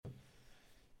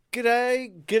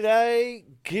G'day, g'day,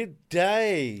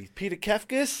 g'day. Peter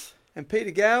Kafkas. And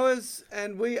Peter Gowers,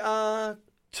 and we are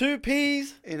Two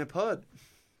P's. in a pod.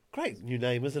 Great new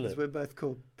name, isn't Because it? we're both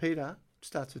called Peter,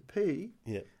 starts with P,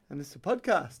 Yeah. and this is a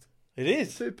podcast. It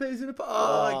is. Two P's in a pod.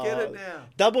 Oh, I get it now.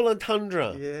 Double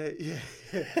entendre.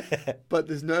 Yeah. But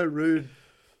there's no rude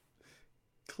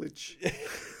glitch.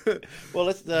 Well,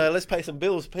 let's pay some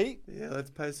bills, Pete. Yeah,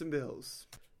 let's pay some bills.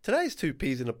 Today's Two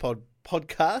P's in a Pod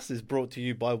podcast is brought to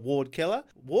you by Ward Keller.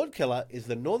 Ward Keller is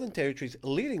the Northern Territory's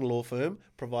leading law firm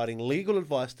providing legal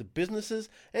advice to businesses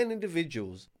and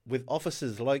individuals. With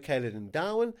offices located in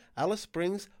Darwin, Alice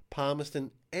Springs,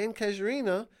 Palmerston and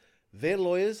Casuarina, their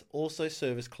lawyers also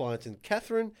service clients in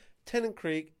Katherine, Tennant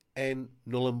Creek and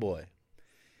Nhulunbuy.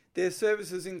 Their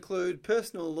services include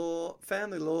personal law,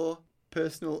 family law,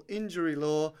 personal injury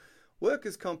law,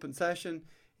 workers' compensation,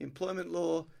 employment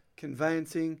law,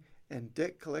 conveyancing, and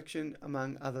debt collection,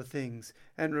 among other things.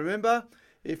 And remember,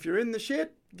 if you're in the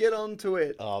shit, get on to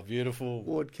it. Oh, beautiful.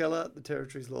 Ward Keller, the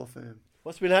Territory's law firm.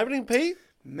 What's been happening, Pete?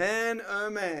 Man, oh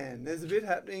man, there's a bit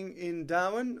happening in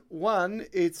Darwin. One,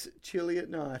 it's chilly at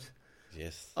night.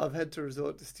 Yes. I've had to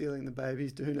resort to stealing the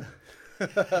baby's doona.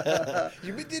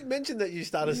 You did mention that you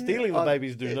started stealing the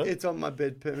baby's doona. It's on my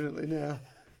bed permanently now.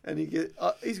 And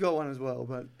he's got one as well,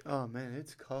 but oh man,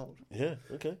 it's cold. Yeah,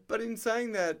 okay. But in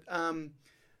saying that,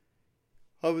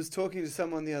 I was talking to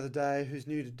someone the other day who's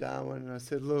new to Darwin, and I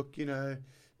said, look,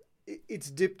 it's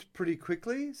dipped pretty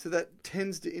quickly, so that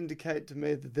tends to indicate to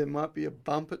me that there might be a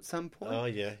bump at some point. Oh,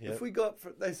 yeah. If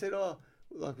they said,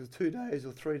 like it was 2 days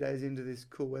or 3 days into this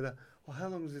cool weather, well, how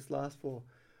long does this last for?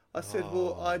 I said,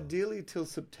 well, ideally till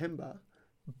September,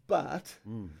 but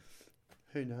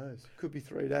who knows? Could be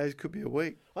 3 days, could be a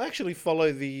week. I actually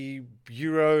follow the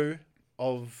Bureau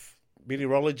of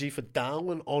Meteorology for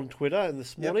Darwin on Twitter, and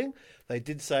this morning they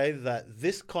did say that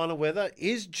this kind of weather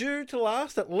is due to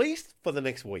last at least for the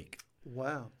next week.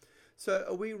 Wow. So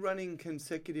are we running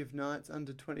consecutive nights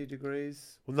under 20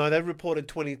 degrees? Well, no, they reported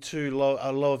 22,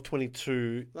 a low of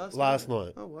 22 last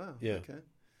night. Oh, wow. Yeah. Okay.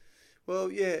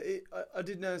 Well, yeah, I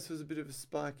did notice there was a bit of a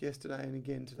spike yesterday and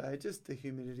again today, just the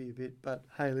humidity a bit. But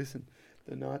hey, listen,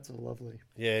 the nights are lovely.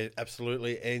 Yeah,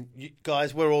 absolutely. And you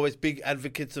guys, we're always big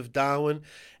advocates of Darwin.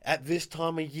 At this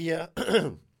time of year,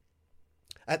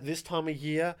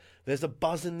 there's a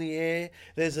buzz in the air.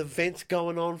 There's events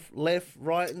going on left,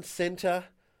 right and centre.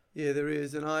 Yeah, there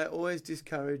is. And I always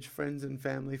discourage friends and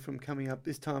family from coming up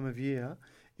this time of year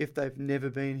if they've never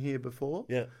been here before.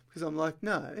 Yeah. Because I'm like,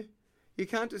 no, you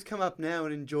can't just come up now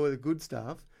and enjoy the good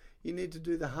stuff. You need to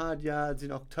do the hard yards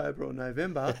in October or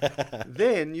November.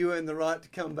 Then you earn the right to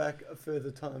come back a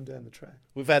further time down the track.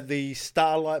 We've had the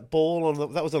Starlight Ball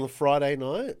that was on a Friday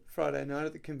night. Friday night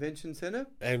at the Convention Centre.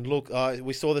 And look,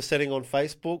 we saw the setting on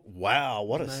Facebook. Wow,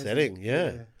 what Amazing. a setting!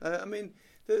 Yeah. I mean,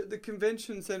 the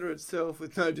Convention Centre itself,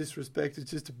 with no disrespect,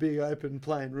 it's just a big open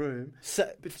plain room.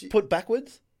 Put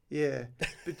backwards. Yeah,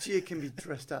 but you can be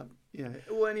dressed up,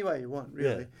 well, any way you want,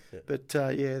 really. Yeah. But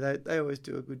they always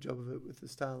do a good job of it with the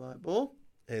Starlight Ball.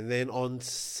 And then on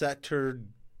Saturday,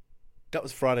 that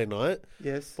was Friday night.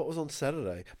 Yes. What was on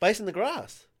Saturday? Bass in the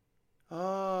Grass.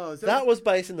 Oh, that was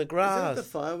Bass in the Grass. Is that the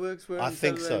fireworks were I on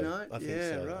think Saturday so. night? I think yeah,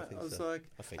 so. right. I was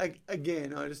like,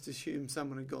 I just assumed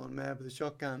someone had gone mad with a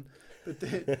shotgun, but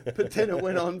then it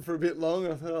went on for a bit long,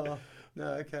 and I thought, oh.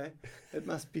 No, okay. It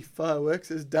must be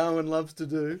fireworks, as Darwin loves to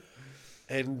do.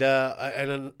 And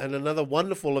another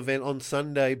wonderful event on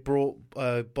Sunday brought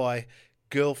by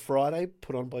Girl Friday,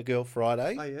 put on by Girl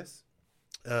Friday. Oh, yes.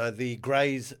 The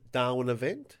Greys Darwin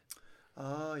event.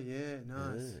 Oh, yeah,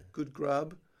 nice. Yeah. Good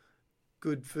grub,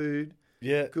 good food,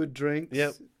 yeah, good drinks,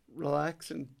 yep.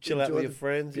 Relax and chill out with your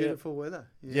friends. Beautiful weather.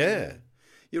 Yeah.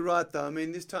 You're right, though. I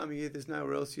mean, this time of year, there's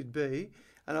nowhere else you'd be.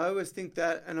 And I always think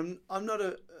that, and I'm not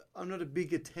a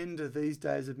big attender these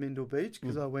days of Mindil Beach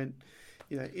because I went,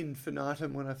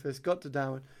 infinitum when I first got to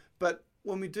Darwin. But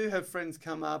when we do have friends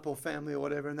come up or family or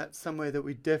whatever, and that's somewhere that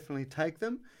we definitely take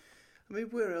them. I mean,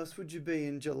 where else would you be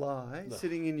in July,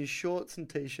 sitting in your shorts and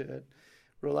T-shirt,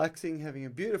 relaxing, having a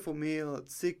beautiful meal at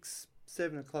 6,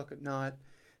 7 o'clock at night,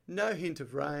 no hint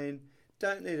of rain,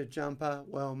 don't need a jumper,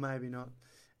 well, maybe not.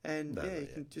 And you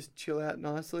can just chill out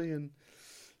nicely and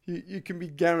you can be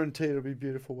guaranteed it'll be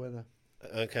beautiful weather.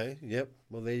 Okay, yep.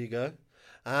 Well, there you go.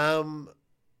 Come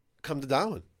to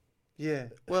Darwin. Yeah,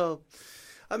 well,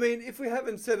 I mean, if we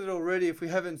haven't said it already, if we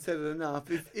haven't said it enough,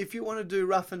 if you want to do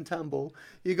rough and tumble,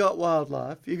 you got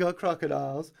wildlife, you got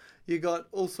crocodiles, you got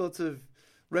all sorts of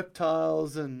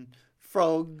reptiles and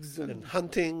frogs and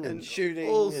hunting and shooting,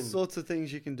 all sorts of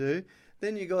things you can do.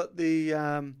 Then you got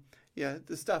the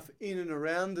the stuff in and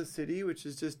around the city, which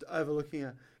is just overlooking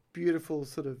a beautiful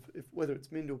sort of, whether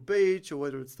it's Mindle Beach or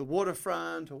whether it's the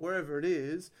waterfront or wherever it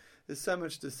is, there's so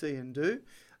much to see and do.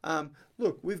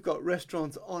 Look, we've got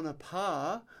restaurants on a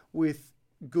par with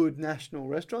good national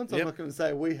restaurants. I'm Yep. not going to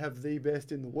say we have the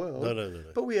best in the world. No.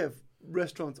 But we have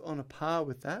restaurants on a par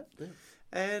with that. Yeah.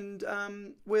 And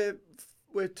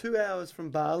we're 2 hours from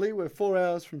Bali. We're 4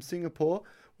 hours from Singapore.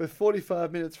 We're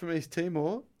 45 minutes from East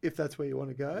Timor, if that's where you want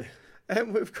to go.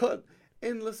 And we've got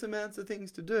endless amounts of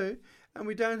things to do. And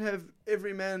we don't have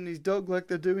every man and his dog like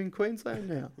they do in Queensland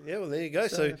now. Yeah, well, there you go.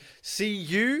 So see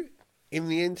you in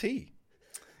the NT.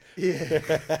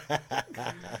 Yeah.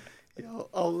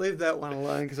 I'll leave that one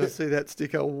alone because I see that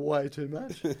sticker way too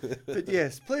much. But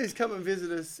yes, please come and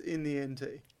visit us in the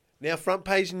NT. Now, front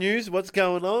page news, what's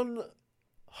going on?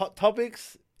 Hot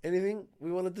topics? Anything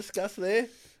we want to discuss there?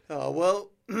 Oh, well,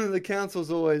 the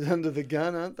council's always under the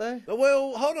gun, aren't they?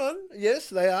 Well, hold on. Yes,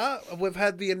 they are. We've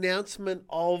had the announcement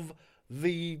of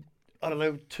the,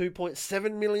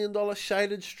 $2.7 million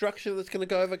shaded structure that's going to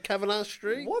go over Kavanagh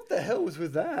Street. What the hell was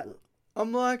with that?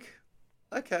 I'm like,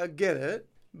 okay, I get it,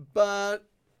 but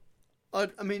I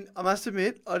must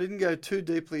admit, I didn't go too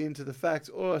deeply into the facts.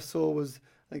 All I saw was,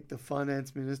 I think, the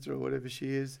finance minister or whatever she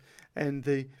is, and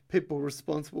the people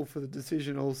responsible for the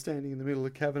decision all standing in the middle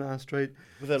of Kavanagh Street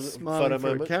With a smiling photo for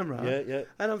moment. a camera. Yeah.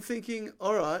 And I'm thinking,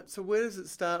 all right, so where does it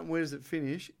start and where does it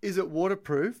finish? Is it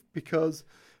waterproof? Because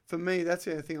for me, that's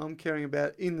the only thing I'm caring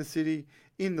about in the city,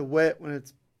 in the wet, when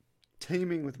it's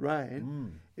teeming with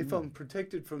rain. If I'm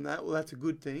protected from that, well, that's a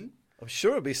good thing. I'm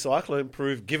sure it'll be cyclone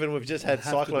proof given we've just had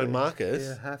cyclone Marcus.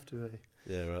 Yeah, have to be.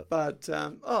 Yeah, right. But,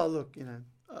 look,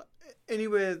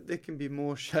 anywhere there can be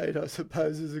more shade, I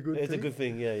suppose, is a good thing. It's a good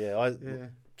thing, yeah.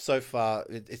 So far,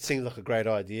 it seems like a great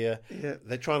idea. Yeah.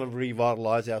 They're trying to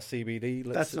revitalise our CBD.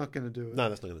 That's not going to do it. No,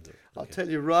 that's not going to do it. I'll tell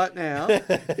you right now,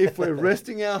 if we're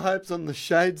resting our hopes on the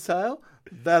shade sale,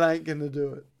 that ain't going to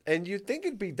do it. And you'd think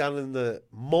it'd be done in the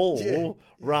mall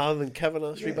rather than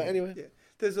Kavanagh Street. But anyway. Yeah.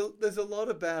 There's a lot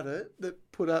about it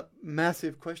that put up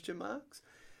massive question marks.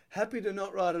 Happy to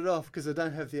not write it off because I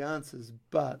don't have the answers.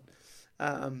 But,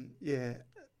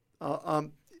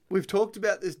 we've talked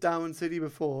about this Darwin City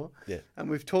before. Yeah. And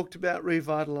we've talked about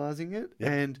revitalising it. Yep.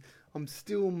 And I'm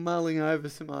still mulling over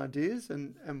some ideas.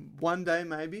 And one day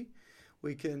maybe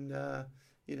we can,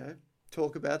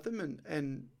 talk about them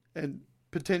and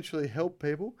potentially help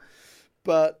people.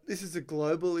 But this is a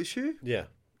global issue. Yeah.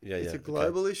 It's a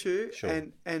global issue. Sure.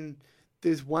 And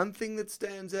there's one thing that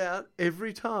stands out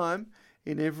every time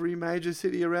in every major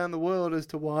city around the world as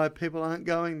to why people aren't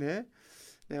going there.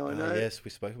 Now I know. Yes,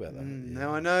 we spoke about that.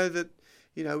 Now I know that,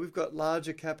 we've got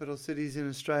larger capital cities in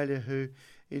Australia who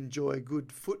enjoy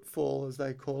good footfall, as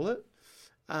they call it.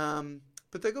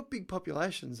 But they've got big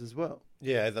populations as well.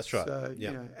 Yeah, that's right. So,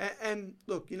 and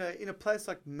look, in a place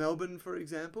like Melbourne, for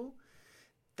example,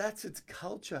 that's its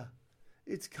culture.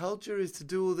 Its culture is to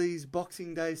do all these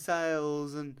Boxing Day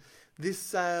sales and this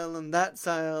sale and that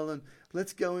sale, and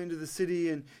let's go into the city,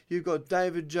 and you've got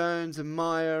David Jones and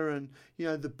Myer and,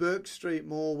 the Burke Street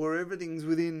Mall where everything's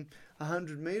within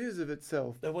 100 metres of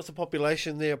itself. Now, what's the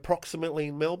population there approximately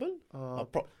in Melbourne?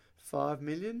 5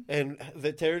 million. And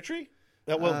the territory?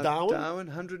 Darwin? Darwin,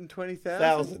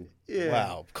 120,000. Yeah.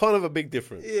 Wow. Kind of a big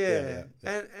difference. Yeah.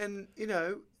 And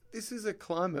this is a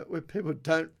climate where people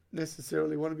don't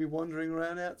necessarily want to be wandering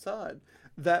around outside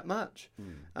that much.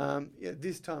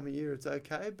 This time of year it's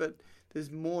okay, but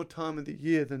there's more time of the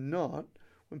year than not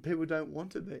when people don't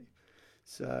want to be.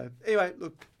 So anyway,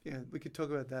 look, we could talk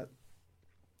about that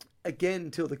again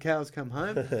until the cows come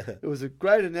home. It was a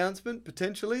great announcement,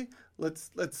 potentially.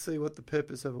 Let's see what the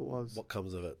purpose of it was. What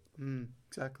comes of it.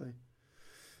 Exactly.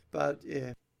 But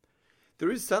yeah. There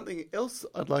is something else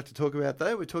I'd like to talk about,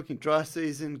 though. We're talking dry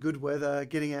season, good weather,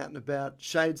 getting out and about,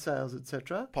 shade sales,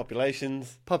 etc.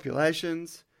 Populations.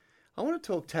 I want to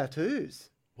talk tattoos.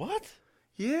 What?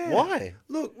 Yeah. Why?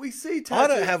 Look, we see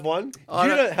tattoos. I don't have one. You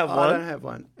don't have one. I don't have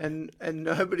one. And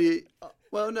nobody...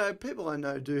 Well, no, people I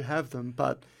know do have them,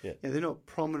 but they're not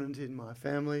prominent in my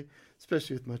family,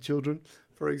 especially with my children,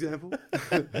 for example,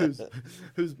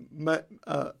 whose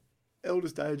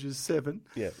eldest age is 7.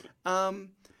 Yeah.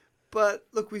 But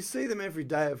look, we see them every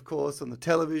day, of course, on the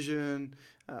television,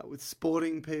 with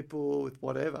sporting people, with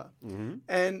whatever. Mm-hmm.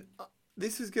 And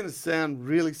this is going to sound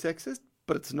really sexist,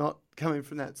 but it's not coming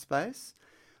from that space.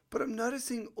 But I'm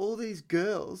noticing all these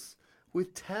girls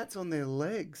with tats on their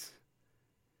legs.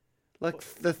 Like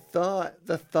the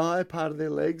thigh part of their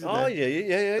legs. Oh,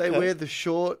 yeah. They wear the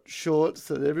short shorts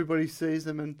so that everybody sees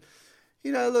them. And,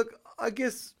 look, I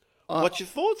guess... What's your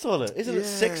thoughts on it? Isn't it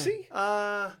sexy?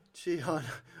 I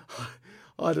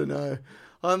don't know.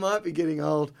 I might be getting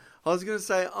old. I was going to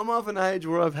say, I'm of an age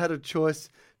where I've had a choice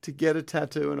to get a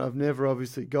tattoo, and I've never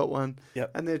obviously got one.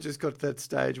 Yep. And they've just got to that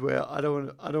stage where I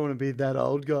don't want to be that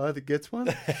old guy that gets one.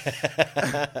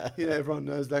 Everyone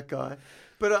knows that guy.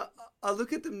 But I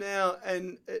look at them now,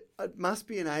 and it must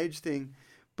be an age thing.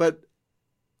 But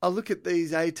I look at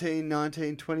these 18,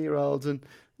 19, 20-year-olds, and,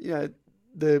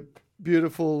 they're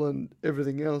beautiful and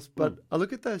everything else. But I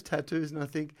look at those tattoos, and I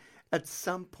think at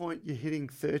some point you're hitting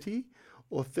 30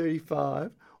 or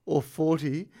 35 or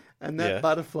 40, and that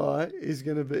butterfly is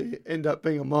going to end up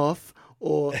being a moth,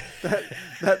 or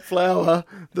that flower,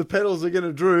 the petals are going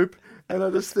to droop. And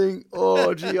I just think,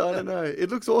 oh, gee, I don't know.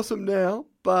 It looks awesome now,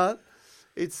 but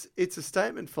it's a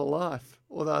statement for life.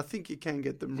 Although I think you can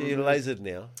get them You're lasered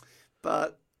now.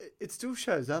 But it still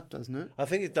shows up, doesn't it? I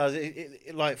think it does.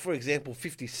 Like, for example,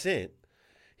 50 Cent,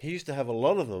 he used to have a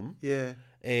lot of them. Yeah.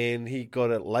 And he got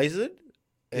it lasered.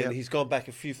 And Yep. he's gone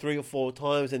back 3 or 4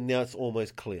 times, and now it's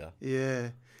almost clear.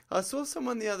 Yeah. I saw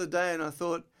someone the other day, and I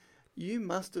thought, you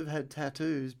must have had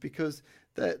tattoos, because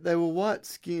they were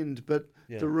white-skinned, but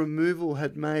the removal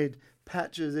had made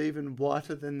patches even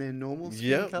whiter than their normal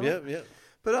skin colour. Yeah.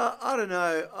 But I don't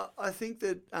know. I think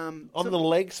that... On the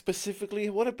legs specifically,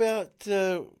 what about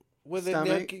where they're now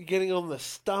Stomach. getting on the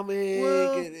stomach?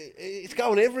 Well, It's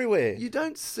going everywhere. you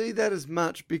don't see that as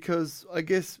much, because I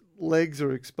guess legs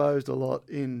are exposed a lot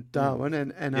in Darwin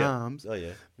and arms. Oh,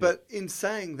 yeah. But in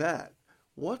saying that,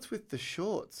 what's with the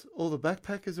shorts all the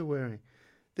backpackers are wearing?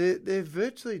 They're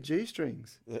virtually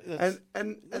G-strings. And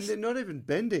they're not even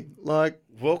bending. Like,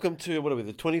 Welcome to, what are we,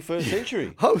 the 21st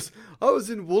century? I was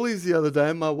in Woolies the other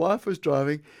day, and my wife was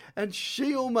driving, and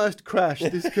she almost crashed.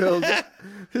 This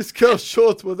girl's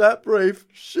shorts were that brief,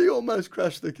 she almost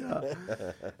crashed the car.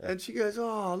 And she goes,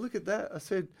 "Oh, look at that." I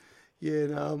said, "Yeah,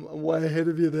 no, I'm way ahead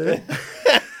of you there."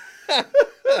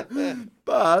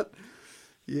 But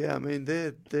yeah, I mean,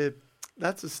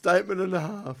 that's a statement and a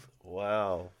half.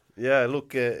 Wow. Yeah,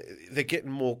 look, they're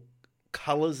getting more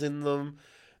colours in them.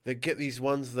 They get these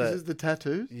ones that... This is the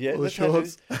tattoos? Yeah, Or the the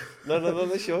shorts? tattoos. No,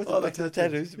 the shorts. Oh, Back to the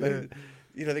tattoos.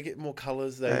 Yeah. They get more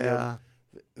colours. They are.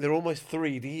 They're almost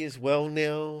 3D as well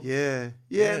now. Yeah.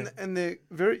 Yeah. And they're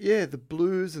the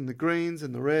blues and the greens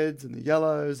and the reds and the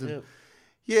yellows. And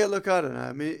look, I don't know.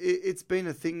 I mean, it's been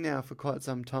a thing now for quite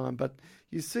some time, but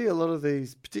you see a lot of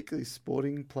these, particularly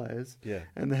sporting players,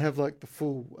 and they have like the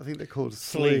full, I think they're called a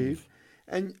sleeve.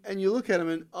 And you look at him,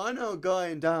 and I know a guy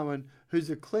in Darwin who's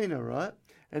a cleaner, right?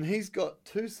 And he's got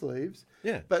 2 sleeves.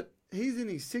 Yeah. But he's in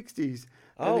his 60s.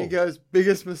 And he goes,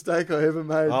 biggest mistake I ever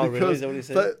made. Oh, because really? Is that what he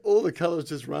said? all the colours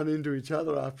just run into each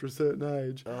other after a certain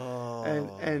age. Oh.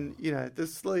 And the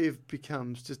sleeve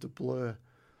becomes just a blur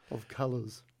of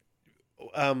colours.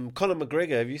 Conor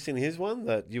McGregor, have you seen his one,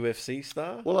 that UFC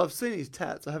star? Well, I've seen his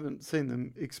tats. I haven't seen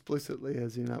them explicitly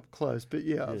as in up close. But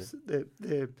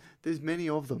there's many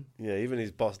of them. Yeah, even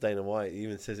his boss, Dana White,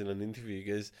 even says in an interview, he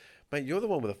goes, "Mate, you're the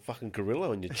one with a fucking gorilla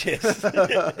on your chest."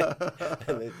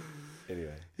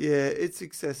 Anyway. Yeah, it's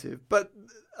excessive. But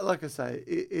like I say,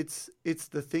 it's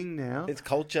the thing now. It's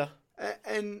culture.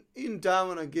 And in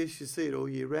Darwin, I guess you see it all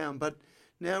year round. But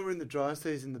now we're in the dry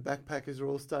season, the backpackers are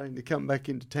all starting to come back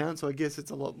into town, so I guess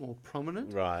it's a lot more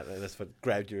prominent. Right, that's what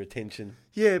grabbed your attention.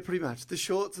 Yeah, pretty much. The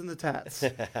shorts and the tats.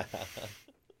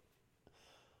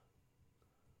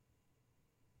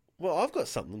 Well, I've got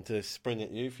something to spring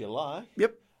at you if you like.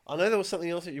 Yep. I know there was something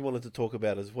else that you wanted to talk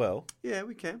about as well. Yeah,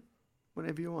 we can.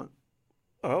 Whenever you want.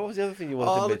 All right, what was the other thing you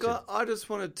wanted to mention? Look, I just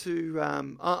wanted to...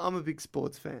 I'm a big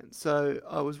sports fan, so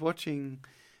I was watching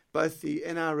both the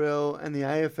NRL and the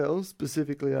AFL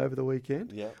specifically over the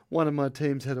weekend. Yeah. One of my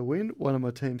teams had a win, one of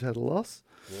my teams had a loss.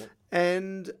 Yeah.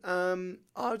 And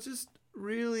I was just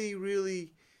really,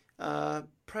 really...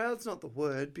 proud's not the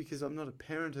word, because I'm not a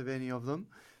parent of any of them,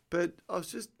 but I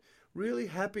was just really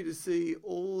happy to see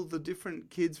all the different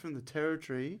kids from the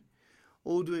territory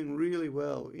all doing really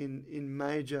well in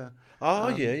major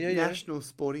national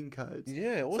sporting codes.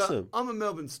 Yeah, awesome. So I'm a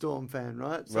Melbourne Storm fan,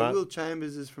 right? So Right. Will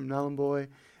Chambers is from Nhulunbuy,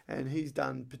 and he's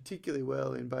done particularly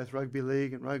well in both rugby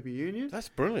league and rugby union. That's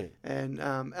brilliant. And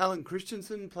Alan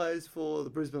Christensen plays for the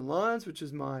Brisbane Lions, which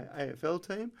is my AFL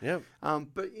team. Yep.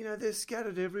 But, they're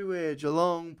scattered everywhere.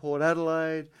 Geelong, Port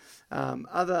Adelaide,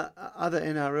 other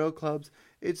NRL clubs.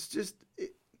 It's just...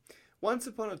 Once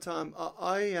upon a time,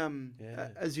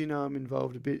 as you know, I'm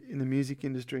involved a bit in the music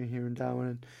industry here in Darwin,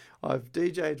 and I've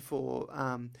DJ'd for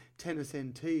Tennis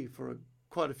NT for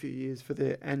quite a few years for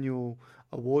their annual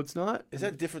awards night. Is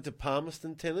that different to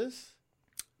Palmerston Tennis?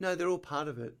 No, they're all part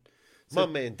of it. My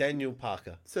man, Daniel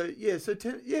Parker. So he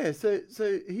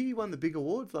won the big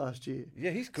awards last year. Yeah,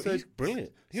 he's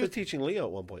brilliant. He was teaching Leo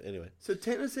at one point, anyway. So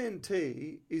Tennis NT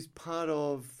is part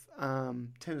of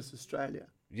Tennis Australia.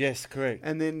 Yes, correct.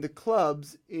 And then the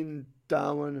clubs in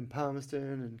Darwin and Palmerston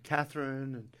and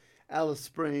Katherine and Alice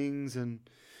Springs and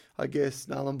I guess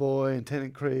Nhulunbuy and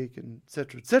Tennant Creek and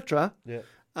et cetera, Yeah.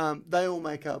 they all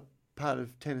make up part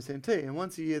of Tennis NT. And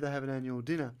once a year they have an annual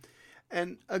dinner.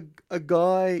 And a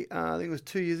guy, I think it was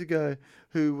 2 years ago,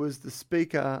 who was the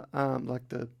speaker, like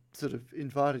the sort of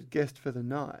invited guest for the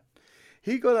night,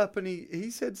 he got up and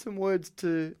he said some words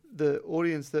to the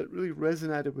audience that really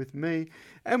resonated with me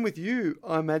and with you,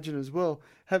 I imagine, as well,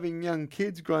 having young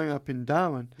kids growing up in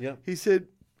Darwin. Yeah. He said,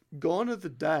 gone are the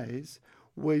days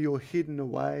where you're hidden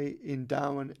away in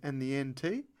Darwin and the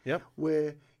NT, Yep.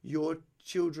 where your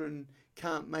children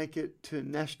can't make it to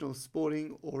national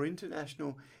sporting or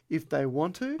international if they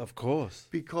want to, Of course.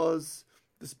 because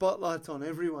the spotlight's on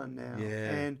everyone now. Yeah,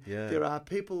 And yeah. there are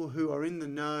people who are in the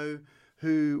know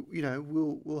who,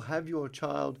 will have your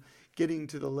child getting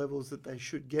to the levels that they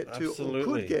should get to or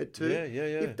Absolutely. could get to Yeah.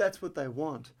 if that's what they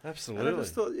want. Absolutely. And I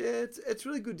just thought, it's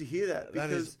really good to hear that, That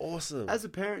because is awesome. as a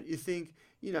parent you think,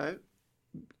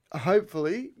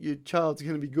 hopefully your child's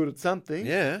going to be good at something.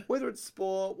 Yeah. Whether it's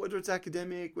sport, whether it's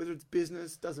academic, whether it's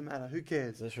business, doesn't matter. Who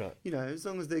cares? That's right. As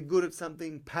long as they're good at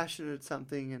something, passionate at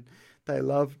something, and they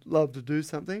love to do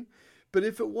something. But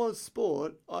if it was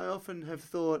sport, I often have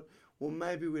thought, well,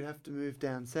 maybe we'd have to move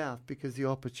down south because the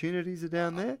opportunities are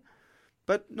down there.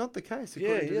 But not the case,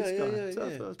 according to this guy. So I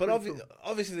thought it was But pretty cool.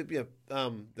 obviously,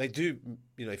 they do.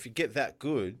 If you get that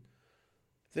good,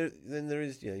 then there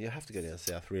is. You have to go down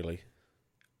south, really.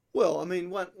 Well, I mean,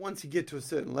 once you get to a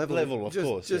certain level, Of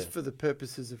course, just for the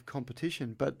purposes of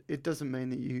competition, but it doesn't mean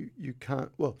that you can't.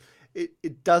 Well,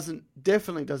 it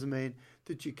definitely doesn't mean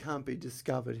that you can't be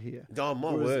discovered here. Oh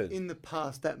my Whereas word! in the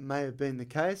past, that may have been the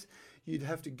case. You'd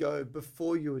have to go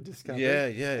before you were discovered. Yeah.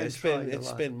 and Spend try your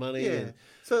luck. spend money. Yeah. And,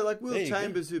 So, like Will There you go.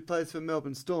 Chambers, who plays for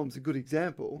Melbourne Storm, is a good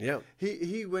example. yeah.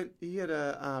 He had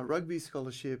a rugby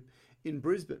scholarship in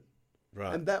Brisbane.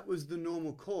 Right. And that was the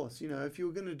normal course. If you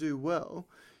were going to do well,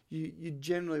 you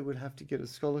generally would have to get a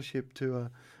scholarship to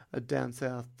a down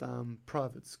south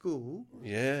private school.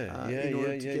 Yeah. in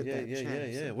order to get that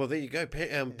chance. Yeah. Well, there you go.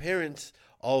 Parents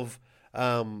of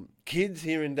kids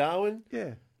here in Darwin.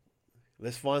 Yeah.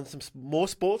 Let's find some more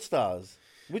sports stars.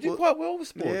 We do Well, quite well with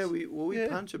sports. Yeah, we Yeah.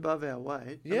 punch above our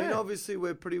weight. I mean, Yeah. obviously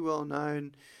we're pretty well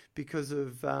known because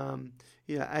of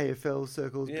AFL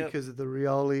circles, Yep. because of the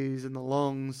Riolis and the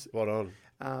Longs. Spot on.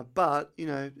 But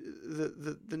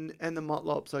the and the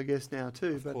Motlops, I guess now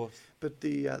too. Of course. But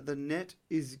the net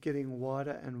is getting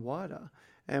wider and wider,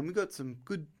 and we've got some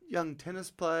good young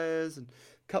tennis players and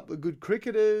a couple of good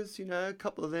cricketers. A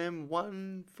couple of them,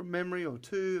 one from memory or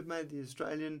two, have made the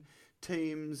Australian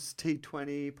teams,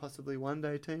 T20, possibly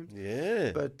one-day teams.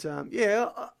 Yeah. But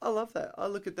I love that. I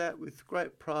look at that with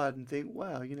great pride and think,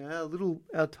 wow,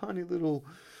 our tiny little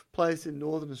place in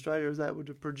Northern Australia is able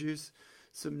to produce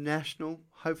some national,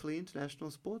 hopefully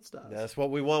international sports stars. That's what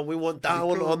we want. We want Pretty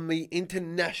Darwin cool. on the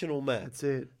international map. That's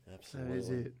it. Absolutely. That is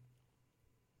it.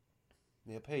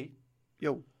 Yeah, Pete.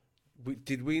 Yo,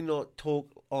 Did we not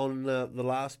talk on the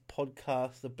last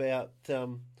podcast about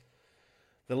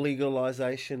the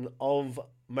legalization of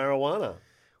marijuana?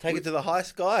 Take it to the high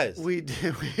skies. we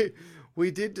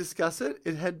did discuss it.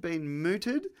 It had been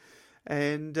mooted,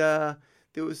 and there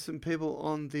was some people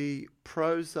on the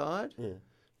pro side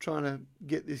trying to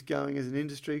get this going as an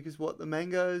industry, because the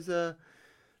mangoes are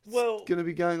going to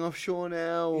be going offshore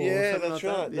now. Or Yeah, something that's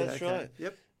like right. That? That's okay. right.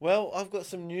 Yep. Well, I've got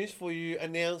some news for you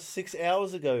announced 6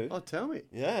 hours ago. Oh, tell me.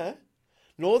 Yeah.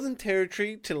 Northern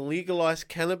Territory to legalise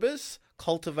cannabis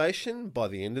cultivation by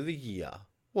the end of the year.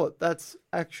 What? That's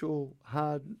actual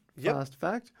hard, Yep. fast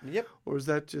fact? Yep. Or is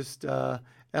that just our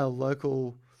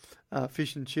local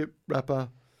fish and chip wrapper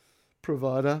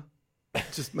provider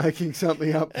just making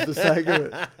something up for the sake of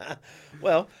it?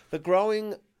 Well, the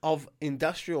growing of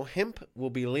industrial hemp will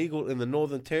be legal in the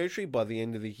Northern Territory by the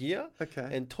end of the year. Okay.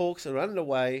 And talks are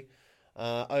underway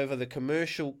over the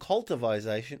commercial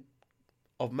cultivation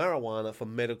of marijuana for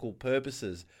medical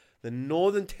purposes. The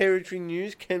Northern Territory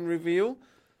News can reveal,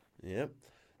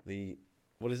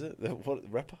 what is it? What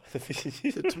rapper? The fish and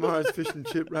chip. So tomorrow's fish and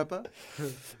chip wrapper?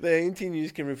 The NT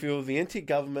News can reveal the NT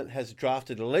government has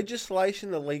drafted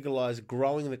legislation to legalise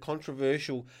growing the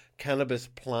controversial cannabis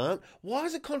plant. Why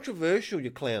is it controversial, you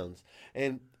clowns?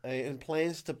 And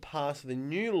plans to pass the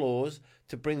new laws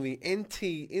to bring the NT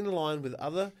in line with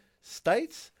other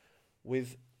states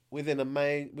within a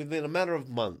matter of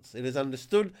months. It is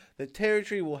understood that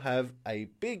Territory will have a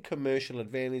big commercial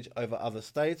advantage over other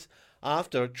states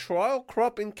after a trial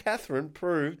crop in Katherine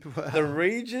proved the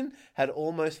region had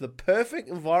almost the perfect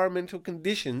environmental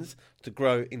conditions to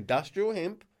grow industrial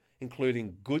hemp,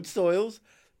 including good soils,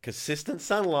 consistent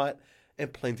sunlight,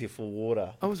 and plentiful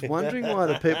water. I was wondering why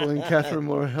the people in Catherine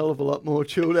were a hell of a lot more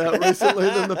chilled out recently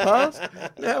than the past.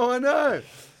 Now I know.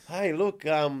 Hey, look,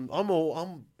 I'm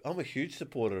a huge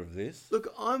supporter of this.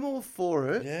 Look, I'm all for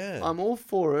it. Yeah. I'm all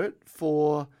for it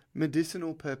for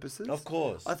medicinal purposes. Of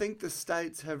course. I think the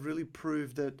states have really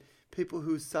proved that people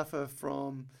who suffer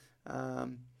from,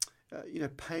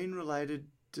 pain-related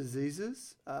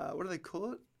diseases, what do they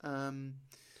call it?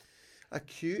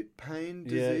 Acute pain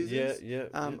diseases. Yeah.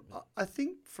 I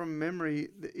think from memory,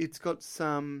 it's got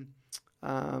some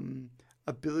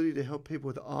ability to help people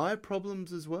with eye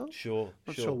problems as well. Sure.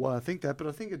 Not sure why I think that, but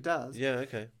I think it does. Yeah,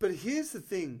 okay. But here's the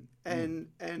thing, and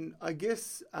I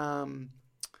guess,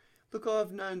 look,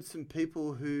 I've known some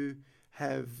people who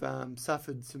have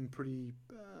suffered some pretty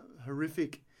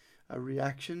horrific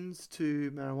reactions to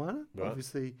marijuana. Right.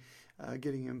 Obviously,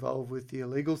 getting involved with the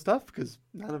illegal stuff because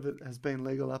none of it has been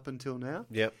legal up until now.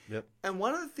 Yep. And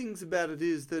one of the things about it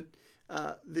is that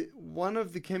one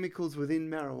of the chemicals within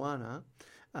marijuana.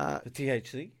 The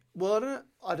THC? Well,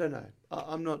 I don't know.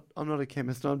 I'm not a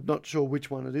chemist. I'm not sure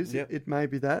which one it is. Yep. It may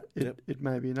be that. Yep. It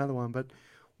may be another one. But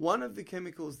one of the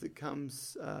chemicals that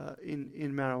comes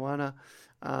in marijuana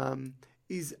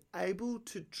is able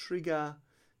to trigger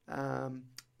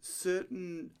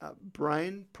certain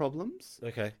brain problems.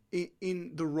 Okay.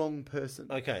 In the wrong person.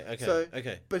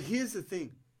 Okay. But here's the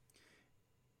thing.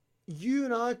 You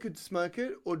and I could smoke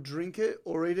it or drink it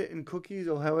or eat it in cookies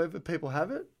or however people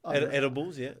have it.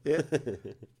 Edibles, yeah. Yeah.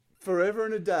 Forever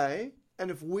and a day.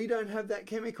 And if we don't have that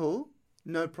chemical,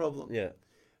 no problem. Yeah.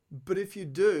 But if you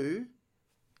do,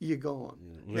 you're gone.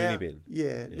 Loony bin.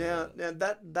 Yeah. Now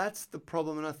that's the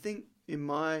problem. And I think in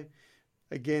my,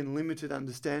 again, limited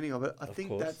understanding of it, I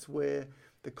think that's where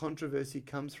the controversy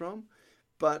comes from.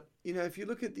 But, if you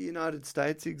look at the United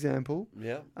States example,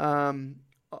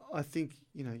 I think,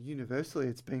 universally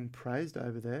it's being praised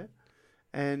over there.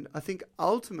 And I think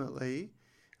ultimately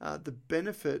the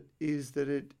benefit is that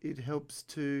it helps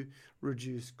to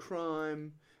reduce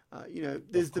crime.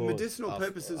 There's the medicinal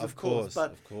purposes, of course,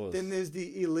 but then there's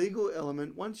the illegal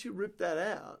element. Once you rip that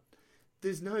out,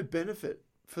 there's no benefit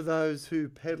for those who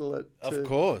peddle it to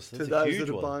those that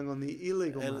are buying on the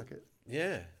illegal market.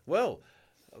 Yeah. Well,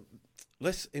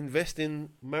 let's invest in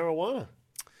marijuana.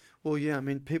 Well, yeah, I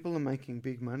mean, people are making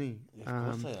big money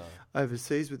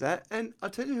overseas with that. And I'll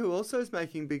tell you who also is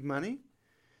making big money.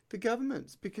 The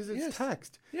governments, because it's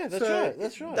taxed. Yeah,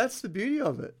 that's right. That's the beauty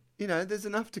of it. There's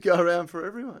enough to go around for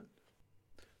everyone.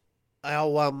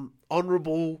 Our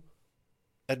honourable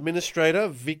administrator,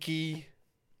 Vicky...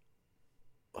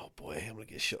 Oh, boy, I'm going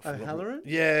to get shot. O'Halloran?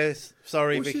 Yes.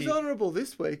 Sorry, well, Vicky. She's honourable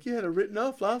this week. You had her written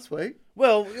off last week.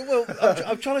 Well,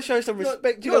 I'm trying to show some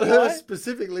respect. Not her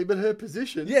specifically, but her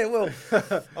position. Yeah, well,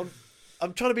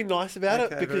 I'm trying to be nice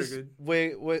about it because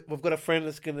we've got a friend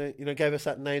that's going to, gave us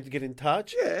that name to get in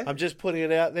touch. Yeah. I'm just putting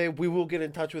it out there. We will get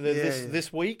in touch with her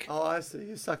this week. Oh, I see.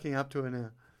 You're sucking up to her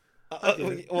now.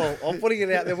 Well, I'm putting it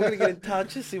out there. We're going to get in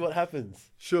touch and see what happens.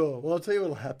 Sure. Well, I'll tell you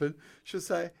what'll happen. She'll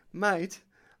say, mate,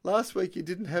 last week you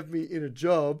didn't have me in a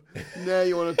job. Now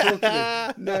you want to talk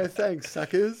to me. No thanks,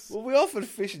 suckers. Well, we offered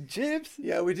fish and chips.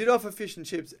 Yeah, we did offer fish and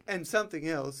chips. And something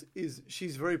else is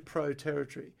she's very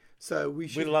pro-territory. So we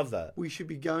love that. We should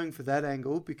be going for that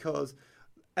angle because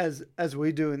as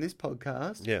we do in this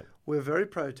podcast, we're very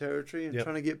pro-territory and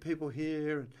trying to get people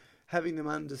here and having them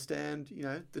understand,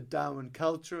 the Darwin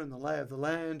culture and the lay of the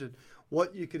land and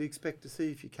what you could expect to see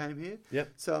if you came here.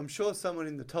 Yep. So I'm sure someone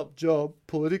in the top job,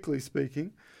 politically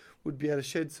speaking, would be able to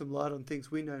shed some light on things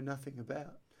we know nothing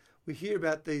about. We hear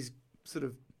about these sort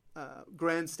of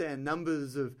grandstand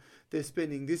numbers of they're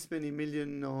spending this many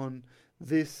million on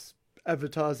this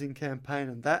advertising campaign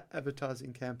and that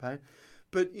advertising campaign.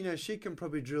 But, she can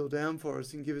probably drill down for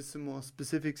us and give us some more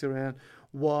specifics around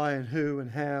why and who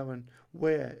and how and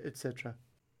where, etc.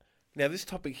 Now, this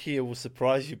topic here will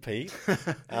surprise you, Pete.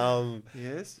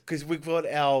 Yes. Because we've got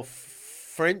our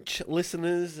French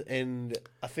listeners and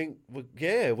I think,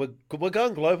 we're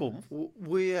going global.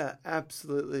 We are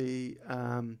absolutely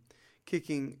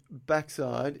kicking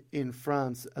backside in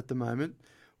France at the moment,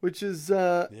 which is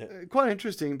quite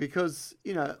interesting because,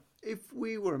 if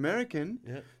we were American,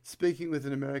 speaking with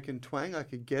an American twang, I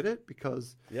could get it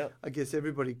because I guess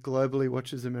everybody globally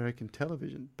watches American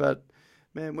television. But,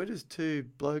 man, we're just two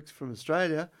blokes from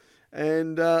Australia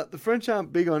and the French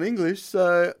aren't big on English,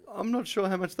 so I'm not sure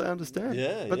how much they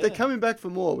understand. But they're coming back for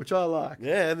more, which I like.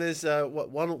 Yeah, and there's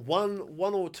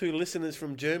one or two listeners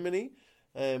from Germany.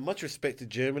 Much respect to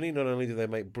Germany. Not only do they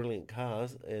make brilliant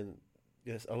cars, and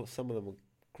yes, some of them are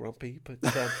grumpy, but...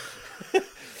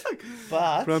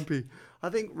 Grumpy. I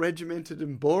think regimented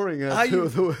and boring are Are two you-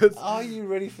 of the words. Are you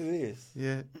ready for this?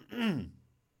 Yeah.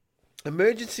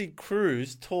 Emergency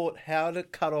crews taught how to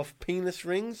cut off penis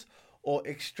rings or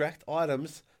extract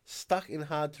items stuck in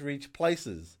hard-to-reach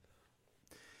places.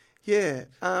 Yeah.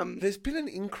 There's been an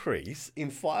increase in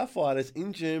firefighters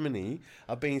in Germany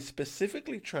are being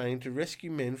specifically trained to rescue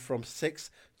men from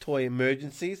sex toy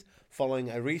emergencies following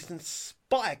a recent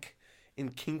spike in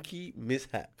kinky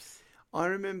mishaps. I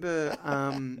remember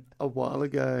a while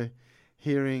ago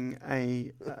hearing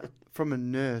from a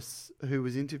nurse who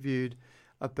was interviewed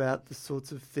about the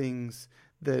sorts of things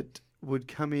that would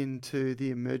come into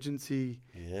the emergency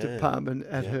department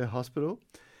at her hospital.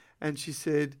 And she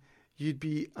said, you'd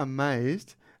be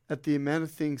amazed at the amount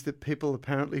of things that people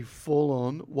apparently fall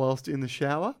on whilst in the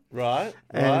shower. Right,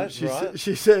 And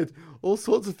she said all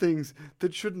sorts of things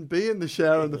that shouldn't be in the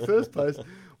shower in the first place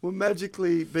were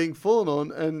magically being fallen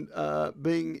on and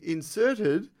being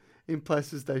inserted in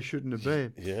places they shouldn't have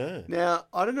been. Yeah. Now,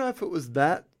 I don't know if it was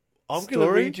that I'm story. going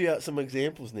to read you out some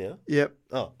examples now. Yep.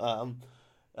 What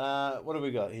have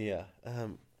we got here?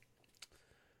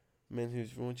 Men who's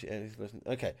raunchy at his lesson.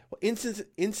 Okay. Well,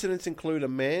 incidents include a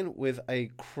man with a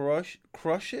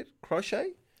crochet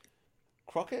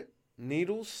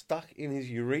needles stuck in his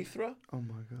urethra, Oh,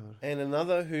 my God. and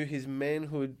another who his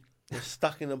manhood was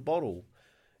stuck in a bottle.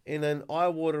 In an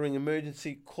eye-watering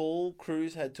emergency call,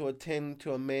 crews had to attend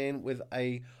to a man with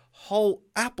a whole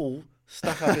apple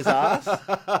stuck up his ass.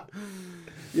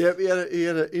 Yep, he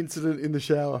had an incident in the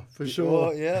shower, for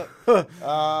sure. Oh, yeah.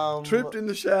 Tripped in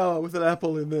the shower with an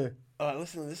apple in there. All right,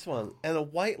 listen to this one. And a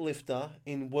weightlifter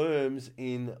in Worms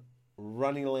in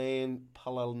Runnyland,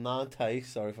 Palanate,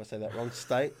 sorry if I say that wrong,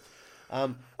 state,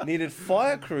 needed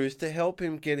fire crews to help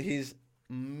him get his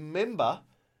member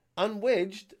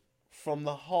unwedged from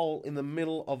the hole in the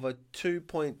middle of a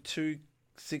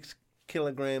 2.26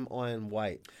 kilogram iron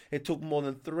weight. It took more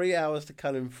than 3 hours to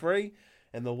cut him free,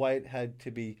 and the weight had to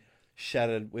be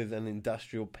shattered with an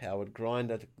industrial-powered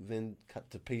grinder, then cut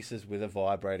to pieces with a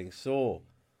vibrating saw.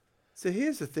 So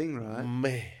here's the thing, right?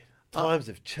 Man, times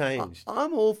have changed.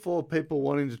 I'm all for people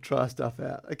wanting to try stuff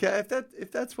out. Okay,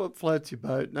 if that's what floats your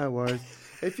boat, no worries.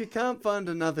 If you can't find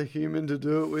another human to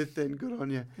do it with, then good on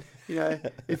you. You know,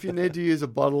 if you need to use a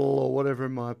bottle or whatever it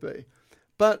might be.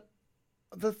 But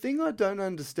the thing I don't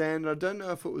understand, I don't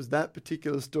know if it was that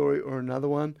particular story or another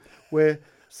one, where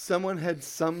someone had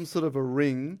some sort of a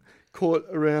ring caught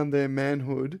around their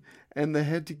manhood and they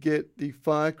had to get the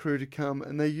fire crew to come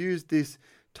and they used this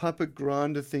type of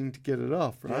grinder thing to get it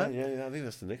off, right? Yeah, I think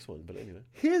that's the next one, but anyway.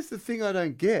 Here's the thing I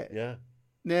don't get. Yeah.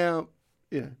 Now,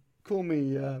 call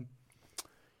me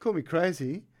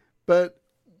crazy, but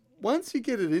once you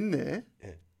get it in there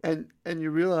and you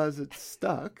realise it's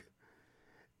stuck,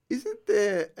 isn't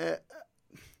there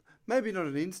maybe not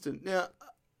an instant? Now,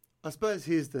 I suppose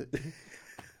here's the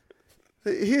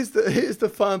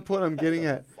fine point I'm getting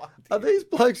at. Are these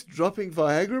blokes dropping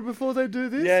Viagra before they do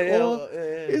this? Yeah. Or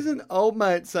isn't old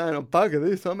mate saying, "Oh, bugger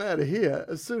this, I'm out of here,"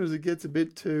 as soon as it gets a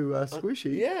bit too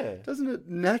squishy? Yeah. Doesn't it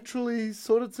naturally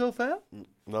sort itself out?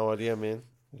 No idea, man.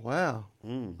 Wow.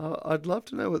 I'd love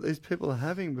to know what these people are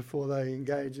having before they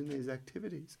engage in these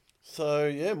activities. So,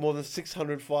 yeah, more than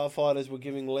 600 firefighters were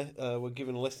given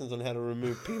lessons on how to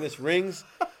remove penis rings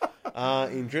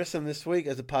in Dresden this week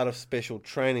as a part of special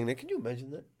training. Now, can you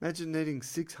imagine that? Imagine needing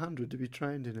 600 to be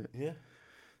trained in it. Yeah.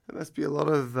 There must be a lot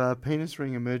of penis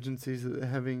ring emergencies that they're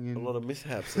having in... A lot of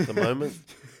mishaps at the moment.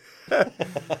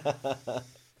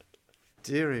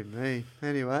 Dearie me.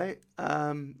 Anyway,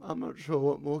 I'm not sure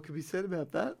what more could be said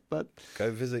about that, but...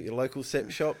 Go visit your local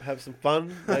sex shop, have some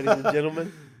fun, ladies and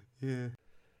gentlemen. Yeah.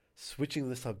 Switching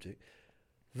the subject.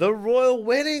 The royal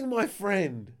wedding, my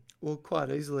friend. Well, quite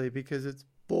easily, because it's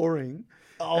boring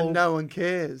Oh, and no one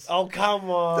cares. oh, come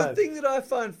on. The thing that I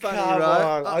find funny, Come right?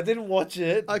 on. I didn't watch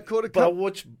it, I caught a but I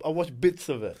couple... watched bits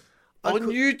of it on cau-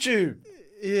 YouTube.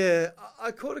 Yeah,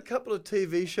 I caught a couple of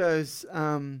TV shows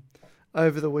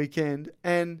over the weekend,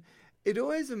 and it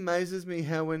always amazes me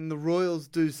how when the royals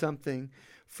do something,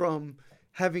 from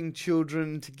having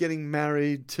children to getting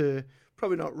married to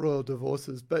probably not royal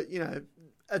divorces, but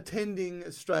attending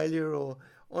Australia or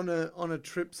on a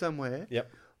trip somewhere. Yep.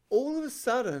 All of a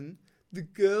sudden, the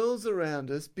girls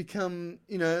around us become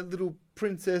little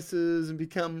princesses and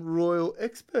become royal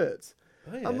experts.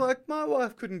 Oh, yeah. I'm like, my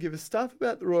wife couldn't give a stuff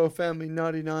about the royal family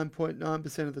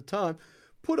 99.9% of the time.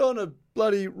 Put on a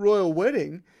bloody royal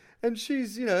wedding, and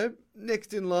she's,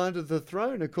 next in line to the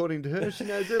throne, according to her. She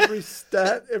knows every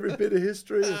stat, every bit of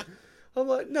history. I'm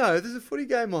like, no, there's a footy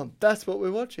game on. That's what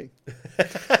we're watching.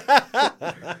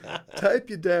 Tape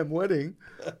your damn wedding.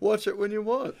 Watch it when you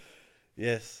want.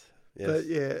 Yes. Yes. But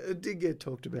yeah, it did get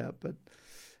talked about. But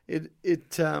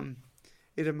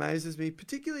it amazes me,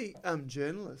 particularly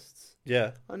journalists.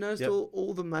 Yeah. I noticed Yep.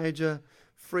 all the major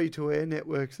free-to-air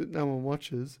networks that no one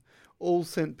watches all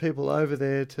sent people over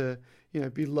there to,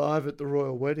 be live at the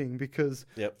royal wedding because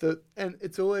Yep. and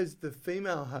it's always the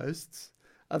female hosts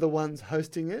are the ones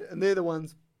hosting it, and they're the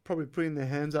ones probably putting their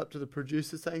hands up to the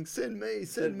producer saying, "Send me,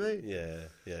 send me." Yeah.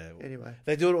 Anyway,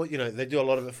 They do it all, they do a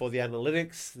lot of it for the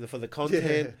analytics, for the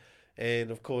content.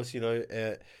 And of course,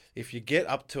 if you get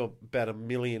up to about 1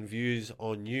 million views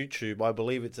on YouTube, I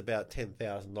believe it's about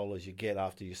 $10,000 you get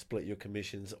after you split your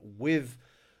commissions with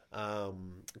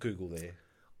Google there.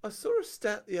 I saw a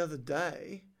stat the other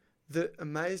day that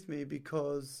amazed me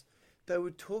because they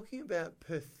were talking about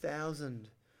per 1,000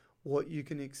 what you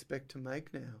can expect to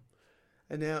make now.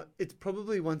 And now it's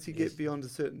probably once you get beyond a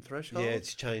certain threshold. Yeah,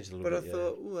 it's changed a little but bit. I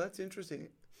thought, oh, that's interesting.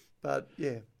 But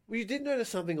yeah. Well, you did notice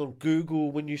something on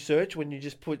Google when you search, when you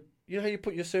just put, how you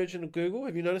put your search into Google?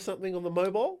 Have you noticed something on the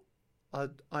mobile?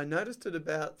 I noticed it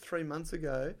about 3 months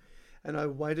ago, and I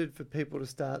waited for people to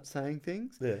start saying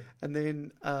things. Yeah. And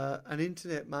then an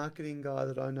internet marketing guy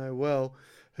that I know well,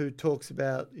 who talks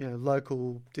about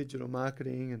local digital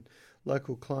marketing and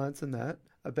local clients and that,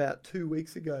 about 2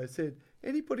 weeks ago said,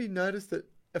 anybody notice that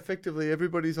effectively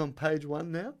everybody's on page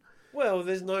 1 now? Well,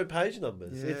 there's no page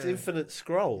numbers. Yeah. It's infinite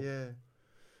scroll. Yeah.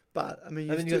 But, I mean...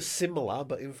 And then you've got similar,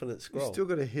 but infinite scroll. You've still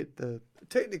got to hit the...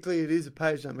 Technically, it is a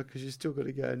page number because you've still got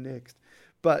to go next.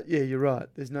 But, yeah, you're right.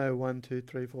 There's no 1, 2,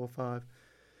 3, 4, 5.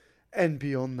 And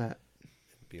beyond that.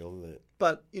 Beyond that.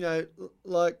 But,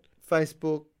 like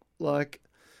Facebook, like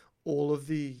all of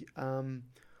the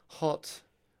hot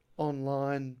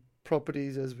online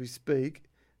properties as we speak,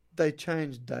 they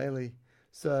change daily.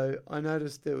 So I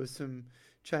noticed there was some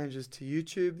changes to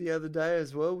YouTube the other day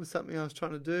as well with something I was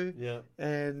trying to do. Yeah.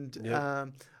 And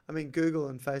Google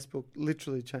and Facebook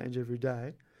literally change every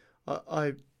day.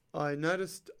 I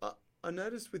noticed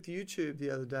with YouTube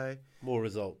the other day. More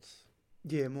results.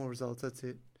 Yeah, more results. That's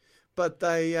it. But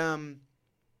they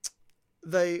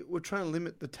were trying to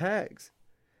limit the tags,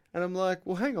 and I'm like,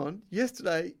 well, hang on.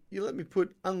 Yesterday you let me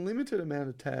put unlimited amount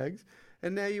of tags,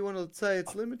 and now you want to say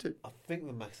it's limited. I think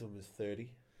the maximum is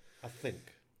 30. I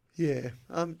think. Yeah,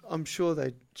 I'm sure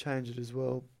they change it as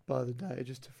well by the day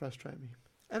just to frustrate me,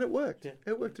 and it worked. Yeah.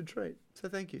 It worked a treat. So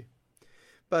thank you.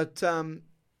 But the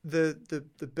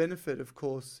benefit, of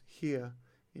course, here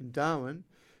in Darwin,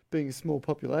 being a small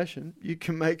population, you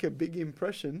can make a big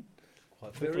impression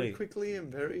Quite very quickly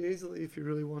and very easily if you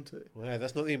really want to. Wow,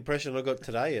 that's not the impression I got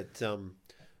today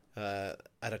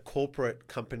at a corporate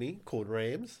company called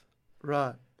Rams.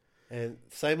 Right. And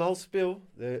same old spill.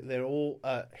 They're all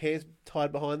hands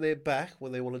tied behind their back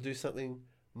when they want to do something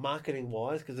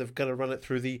marketing-wise because they've got to run it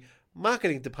through the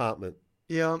marketing department.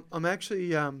 Yeah, I'm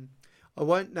actually... I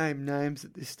won't name names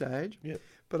at this stage, Yep.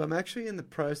 but I'm actually in the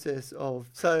process of...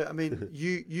 So, I mean,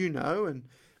 you know, and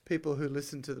people who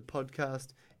listen to the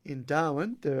podcast in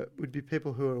Darwin, there would be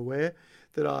people who are aware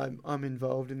that I'm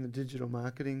involved in the digital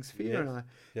marketing sphere, Yes. and I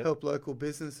Yep. help local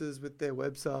businesses with their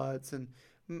websites and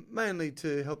mainly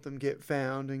to help them get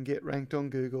found and get ranked on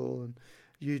Google and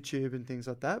YouTube and things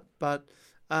like that. But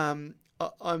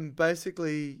I'm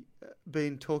basically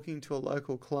been talking to a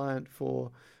local client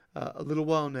for a little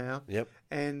while now. Yep.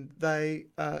 And they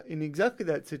are in exactly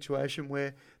that situation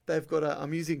where they've got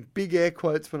I'm using big air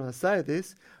quotes when I say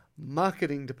this,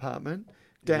 marketing department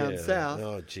down south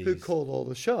who call all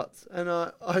the shots. And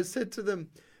I said to them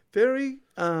very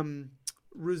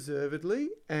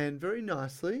reservedly and very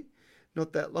nicely,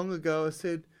 not that long ago, I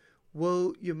said,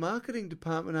 well, your marketing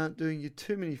department aren't doing you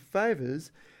too many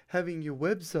favours having your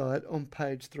website on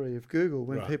page 3 of Google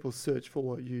when people search for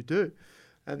what you do.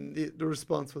 And the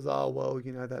response was, oh, well,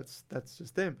 that's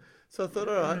just them. So I thought,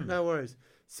 all right, no worries.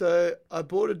 So I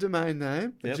bought a domain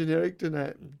name, a generic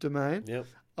domain. Yep.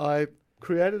 I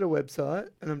created a website,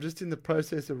 and I'm just in the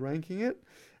process of ranking it.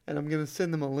 And I'm going to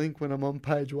send them a link when I'm on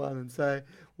page 1 and say,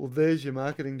 well, there's your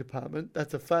marketing department.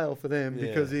 That's a fail for them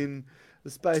because in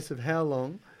the space of how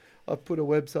long I've put a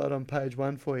website on page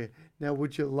 1 for you. Now,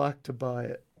 would you like to buy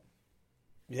it?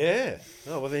 Yeah.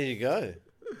 Oh, well, there you go.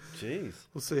 Jeez.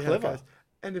 We'll see how it goes.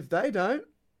 And if they don't,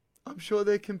 I'm sure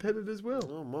their competitors will.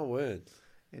 Oh, my word.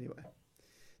 Anyway,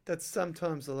 that's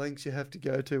sometimes the lengths you have to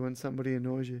go to when somebody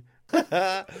annoys you.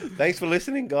 Thanks for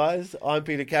listening, guys. I'm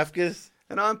Peter Kafkas.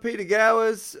 And I'm Peter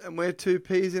Gowers, and we're two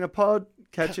peas in a pod.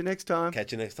 Catch you next time.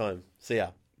 Catch you next time. See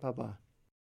ya. Bye-bye.